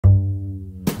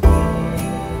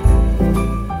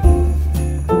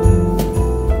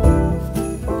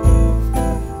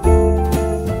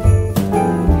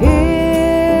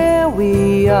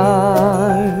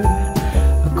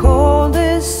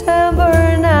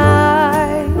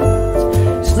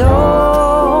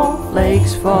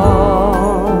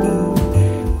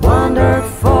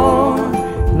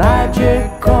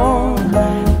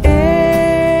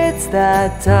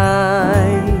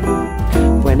time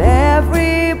when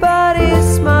everybody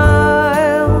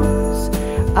smiles,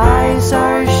 eyes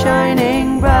are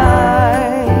shining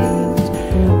bright.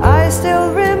 I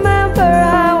still remember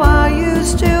how I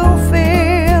used to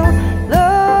feel.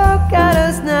 Look at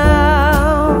us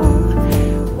now,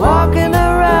 walking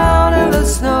around in the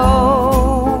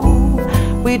snow.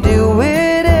 We do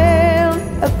it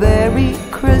in a very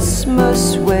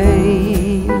Christmas way.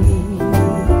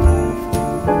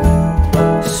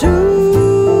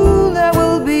 Soon there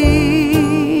will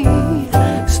be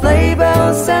sleigh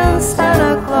bells and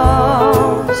Santa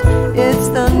Claus. It's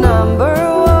the number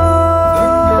one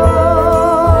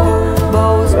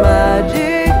most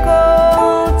magical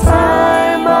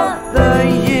time of the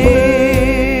year.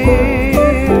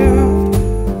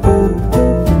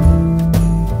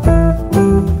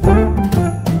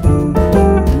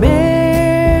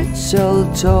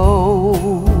 Mistletoe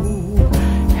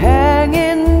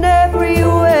hanging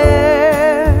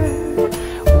everywhere,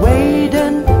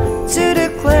 waiting to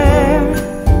declare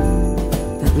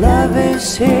that love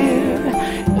is here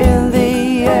in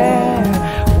the air.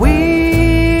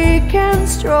 We can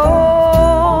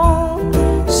stroll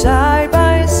side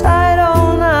by side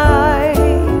all night.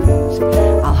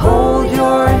 I'll hold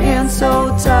your hand so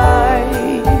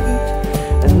tight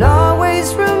and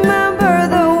always remember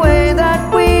the way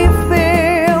that we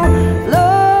feel.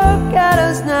 Look at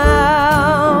us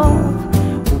now,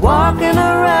 walking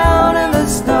around in the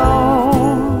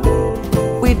snow.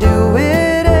 We do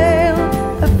it in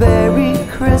a very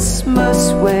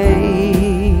Christmas way.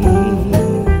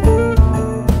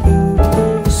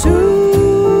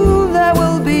 Soon there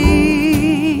will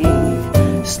be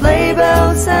sleigh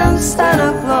bells and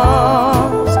Santa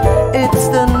Claus. It's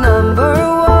the number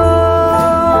one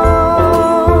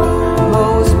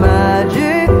most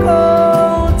magical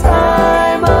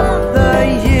time of the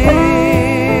year.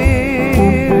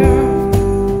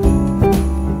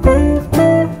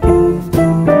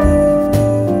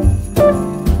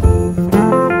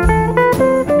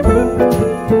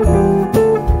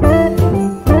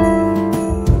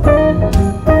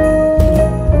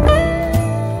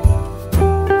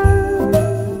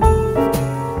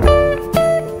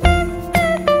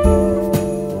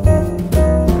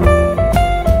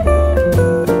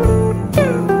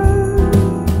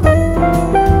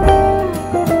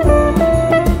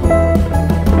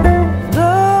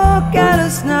 Look at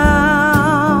us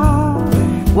now,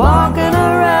 walking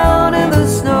around in the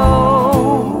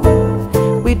snow.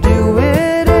 We do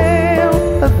it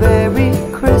in a very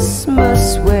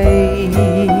Christmas way.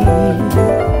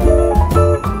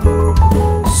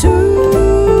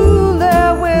 Soon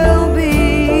there will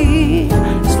be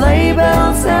sleigh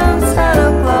bells and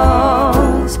Santa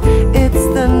Claus. It's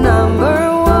the number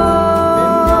one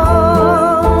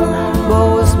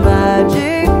most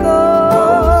magical,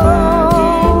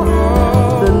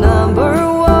 the number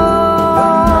one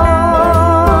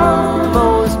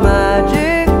most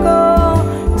magical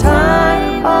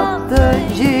time of the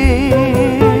year.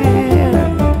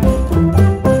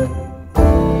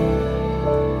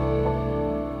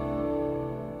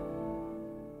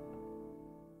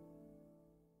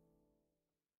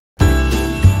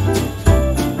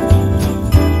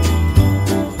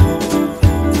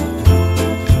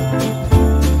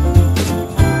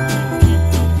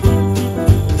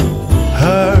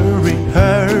 Hurry,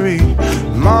 hurry,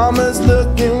 Mama's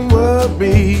looking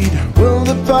worried. Will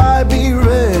the pie be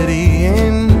ready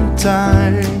in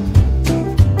time?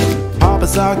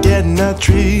 Papa's out getting a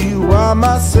tree while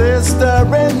my sister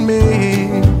and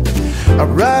me are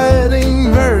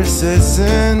writing verses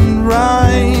and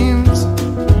rhymes.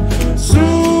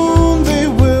 Soon they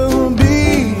will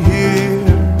be here,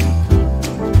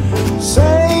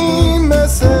 same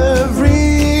as every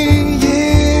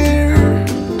year.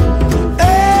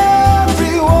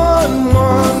 Everyone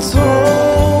wants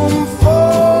home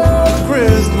for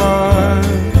Christmas,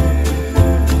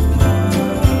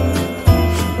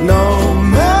 no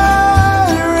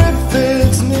matter if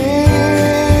it's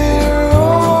near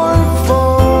or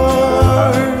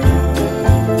far.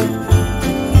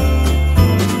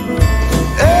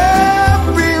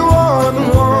 Everyone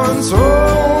wants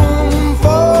home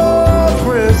for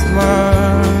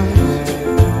Christmas,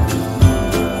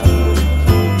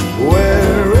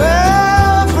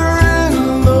 wherever in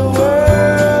the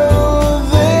world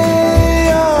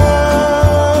they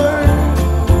are.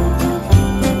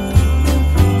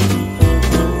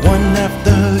 One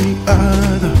after the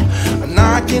other,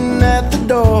 knocking at the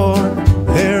door.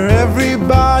 Here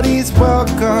everybody's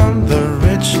welcome, the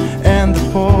rich and the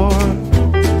poor.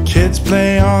 Kids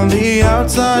play on the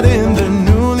outside in the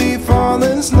newly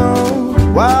fallen snow,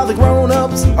 while the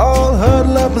grown-ups all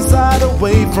huddled up inside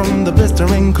away from the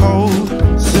blistering cold.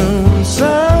 Soon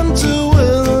Santa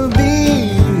will be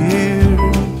here,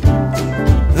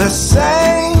 the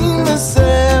same as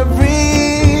every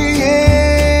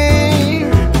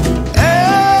year.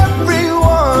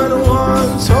 Everyone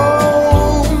wants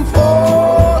home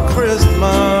for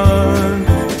Christmas,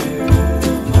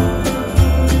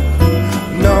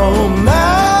 no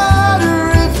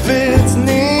matter if it's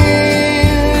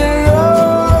near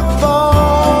or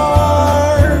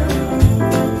far.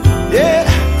 Yeah,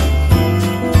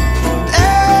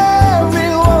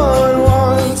 everyone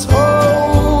wants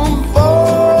home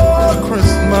for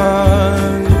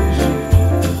Christmas,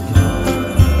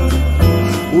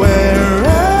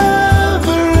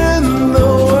 wherever in the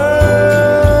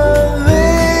world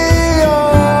they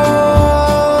are.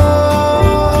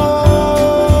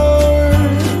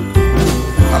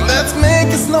 Let's make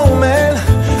a snowman,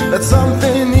 that's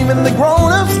something even the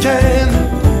grown-ups can.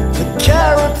 The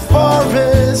carrot for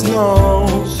his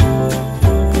nose,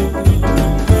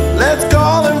 let's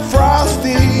call him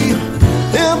Frosty,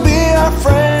 he'll be our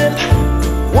friend.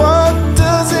 What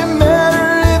does it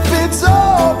matter if it's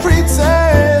all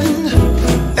pretend?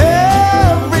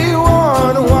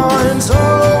 Everyone wants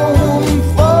home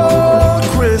for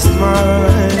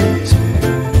Christmas,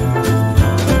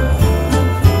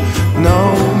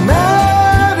 no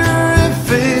matter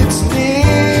if it's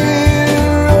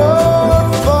near or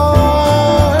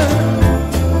far.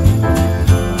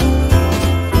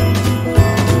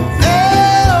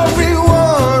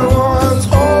 Everyone wants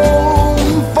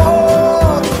home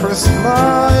for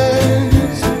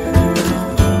Christmas,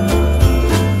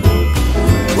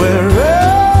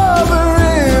 wherever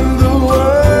in the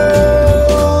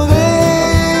world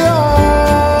they are.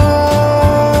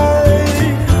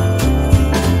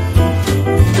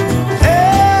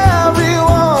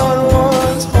 Everyone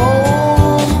wants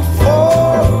home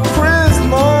for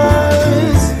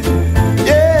Christmas,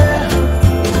 yeah,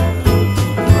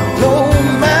 no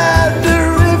matter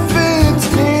if it's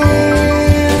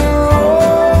near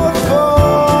or far.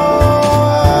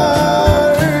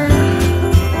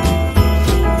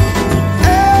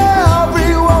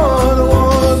 Everyone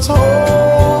wants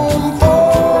home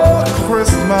for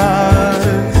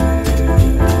Christmas,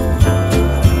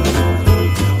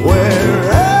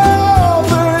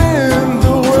 wherever in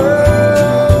the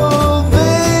world they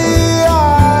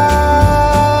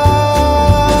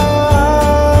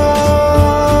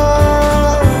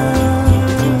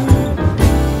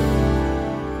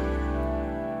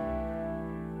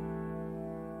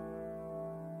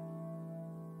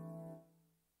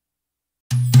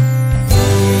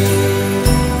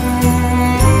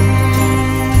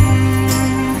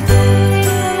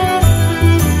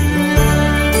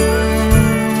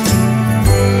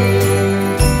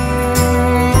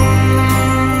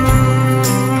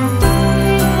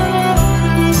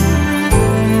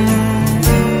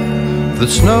The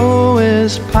snow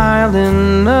is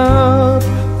piling up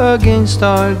against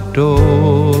our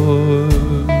door,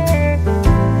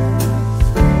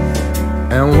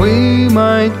 and we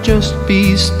might just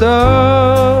be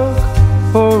stuck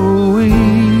for a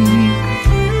week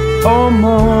or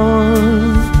more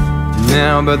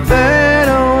now, but that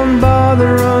don't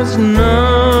bother us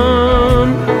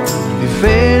none. If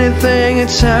anything, it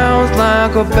sounds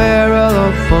like a barrel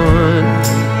of fun.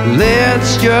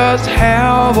 Let's just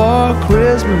have our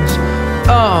Christmas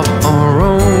of our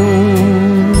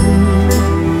own.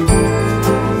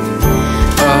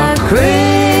 A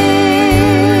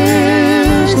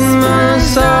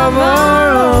Christmas of our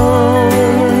own.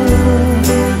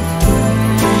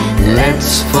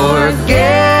 Let's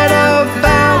forget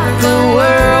about the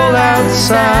world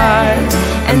outside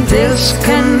and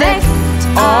disconnect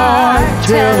our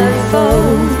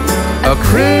telephone. A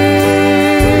Christmas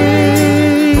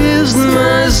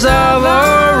of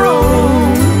our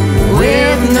own,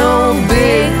 with no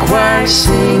big choir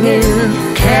singing,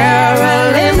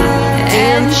 caroling,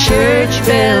 and church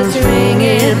bells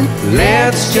ringing.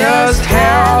 Let's just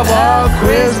have our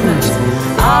Christmas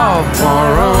of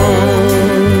our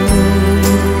own.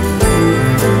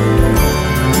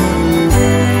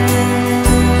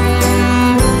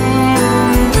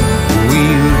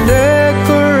 We'll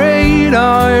decorate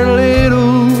our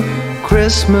little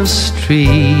Christmas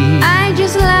tree. I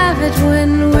just love it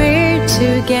when we're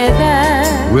together,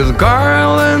 with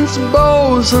garlands,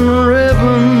 bows, and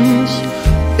ribbons.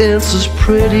 It's as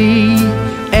pretty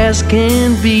as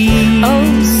can be.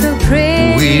 oh so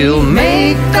pretty. We'll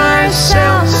make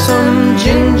ourselves some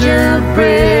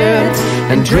gingerbread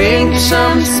and drink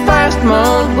some spiced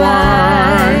mulled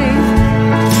wine.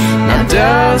 Now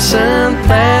doesn't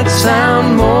that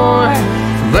sound more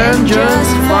than doing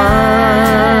just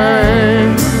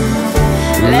fine.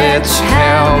 Let's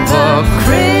have a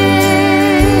Christmas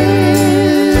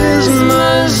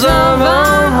of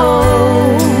our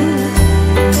own.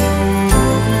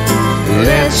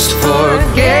 Let's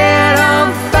forget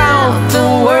about the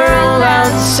world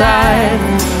outside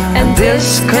and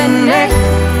disconnect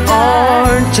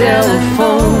our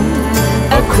telephone.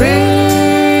 A Christmas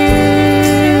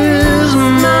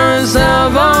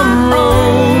of our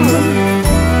own.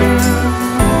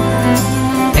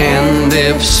 And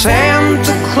if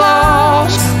Santa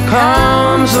Claus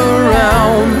comes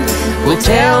around, we'll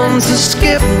tell him to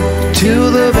skip to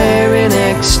the very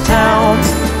next town.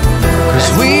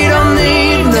 'Cause we don't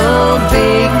need no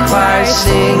big choir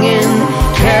singing,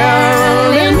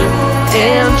 caroling,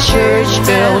 and church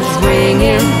bells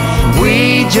ringing.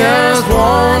 We just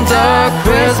want the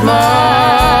Christmas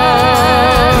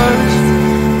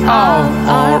of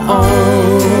our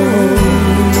own.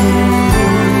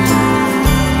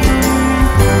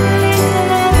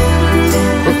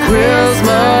 The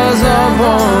Christmas of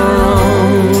our own.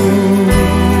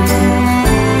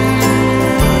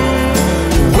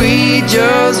 We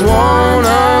just want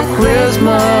a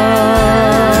Christmas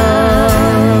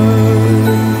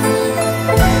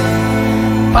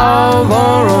of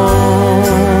our own.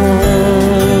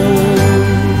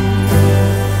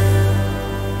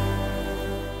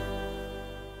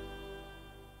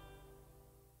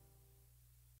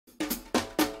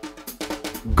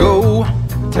 Go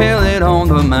tell it on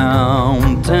the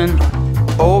mountain,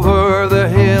 over the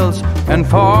hills and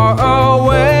far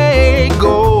away.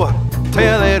 Go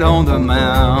tell it on the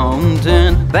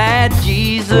mountain that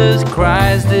Jesus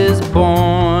Christ is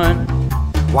born.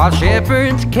 While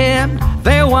shepherds kept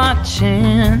their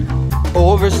watching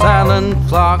over silent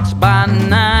flocks by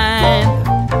night,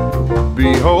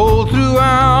 behold,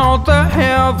 throughout the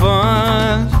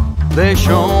heavens there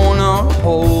shone a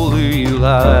holy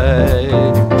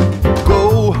light.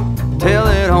 Go tell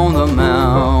it on the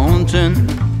mountain,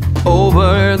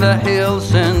 over the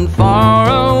hills and far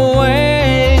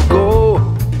away. Go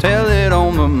tell it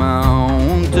on the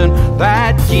mountain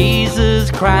that Jesus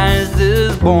Christ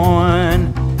is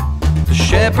born. The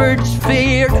shepherds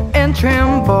feared and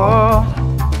trembled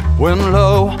when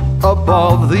low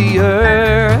above the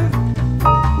earth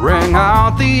rang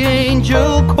out the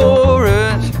angel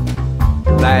chorus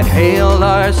that hailed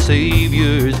our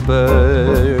Savior's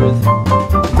birth.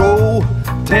 Go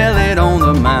tell it on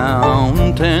the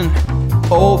mountain,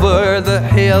 over the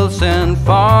hills and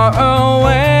far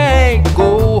away.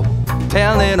 Go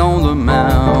tell it on the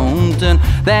mountain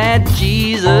that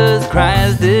Jesus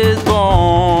Christ is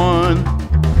born.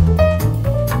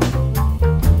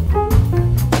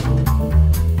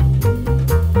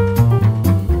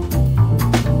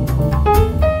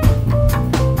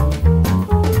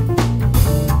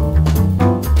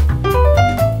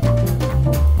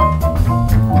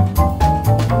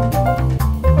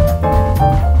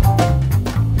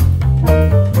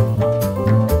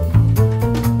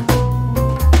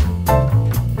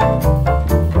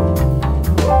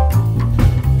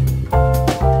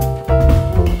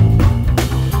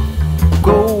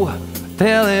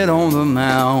 Tell it on the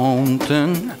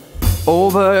mountain,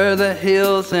 over the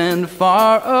hills and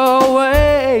far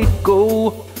away.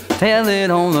 Go tell it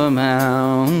on the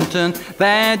mountain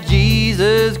that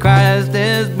Jesus Christ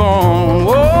is born.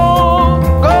 Whoa,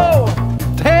 go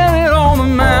tell it on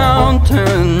the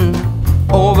mountain,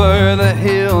 over the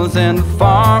hills and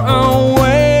far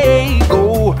away.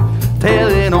 Go tell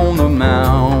it on the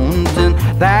mountain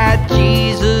that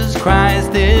Jesus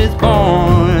Christ is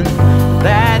born.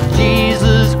 That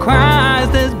Jesus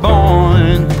Christ is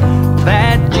born.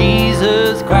 That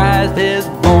Jesus Christ is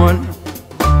born.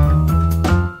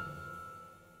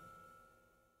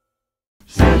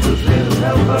 Santa's little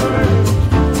helper.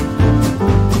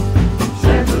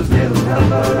 Santa's little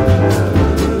helper.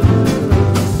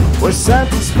 We're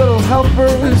Santa's little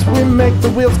helpers. We make the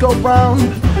wheels go round.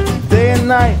 Day and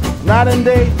night, night and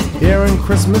day, here in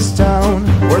Christmas Town.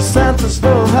 We're Santa's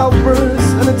little helpers,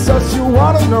 and it's us you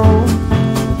wanna know.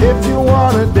 If you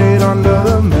want a date under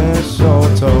the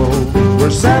mistletoe, we're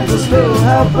Santa's little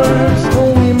helpers,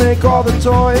 and we make all the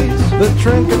toys, the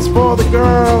trinkets for the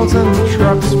girls and the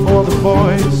trucks for the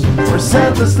boys. We're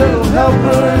Santa's little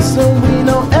helpers, and we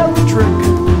know every trick,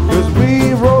 'cause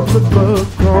we wrote the book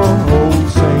on old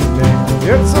Saint Nick.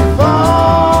 It's a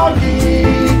foggy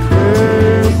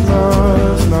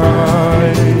Christmas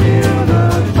night,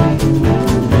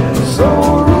 so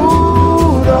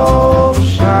Rudolph,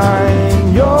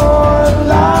 shine your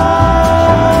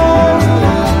light.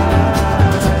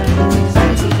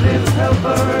 Santa's little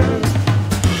helper,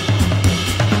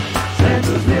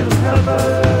 Santa's little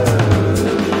helper.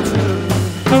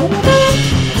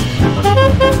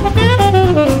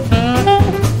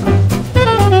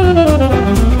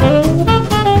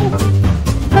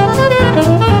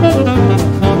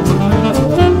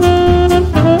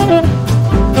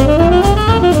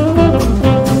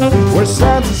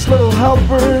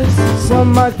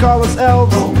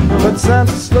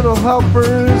 Santa's little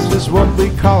helpers is what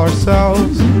we call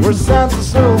ourselves. We're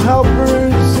Santa's little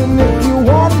helpers, and if you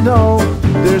want to know,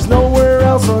 there's nowhere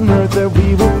else on earth that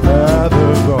we would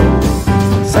rather go.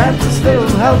 Santa's little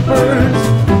helpers,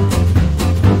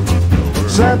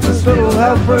 Santa's little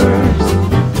helpers.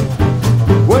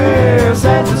 We're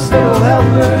Santa's little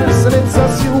helpers, and it's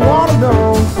us you want to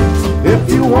know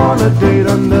if you want a date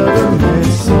under the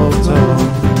mistletoe.